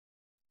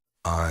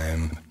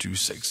I'm too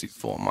sexy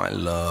for my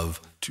love,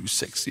 too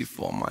sexy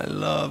for my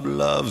love,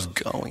 love's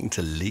going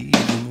to leave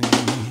me.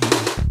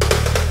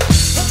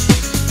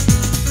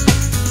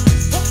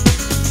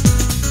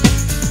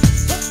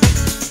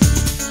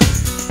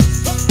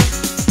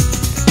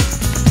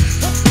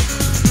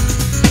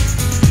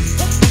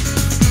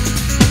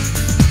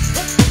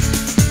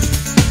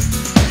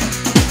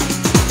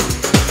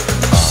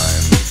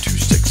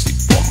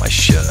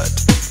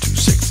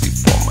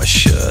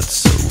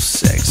 So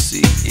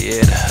sexy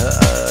it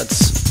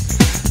hurts,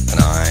 and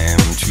I'm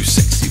too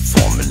sexy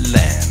for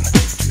Milan,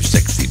 too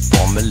sexy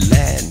for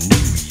Milan,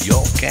 New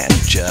York and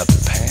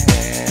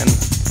Japan.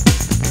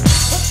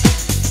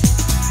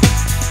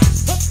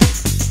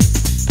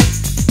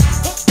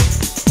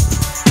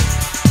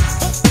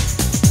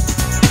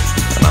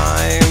 And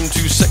I'm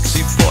too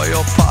sexy for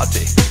your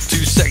party,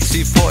 too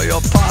sexy for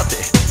your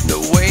party, no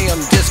way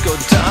I'm disco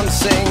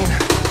dancing.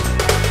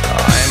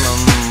 I'm a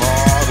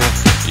model,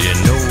 you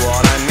know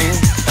what I mean,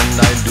 and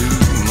I do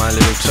my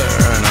little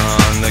turn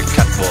on the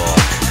catwalk.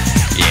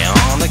 Yeah,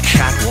 on the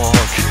catwalk,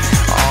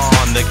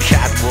 on the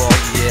catwalk.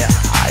 Yeah,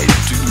 I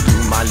do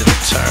my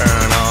little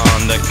turn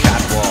on the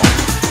catwalk.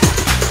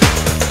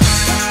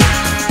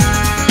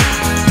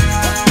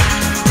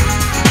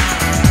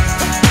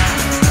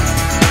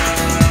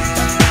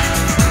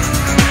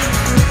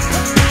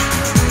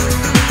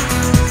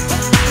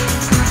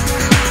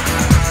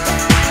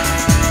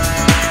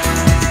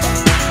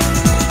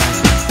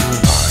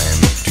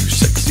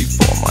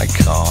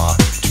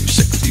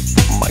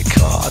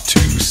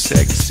 Too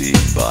sexy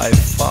by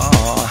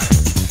far.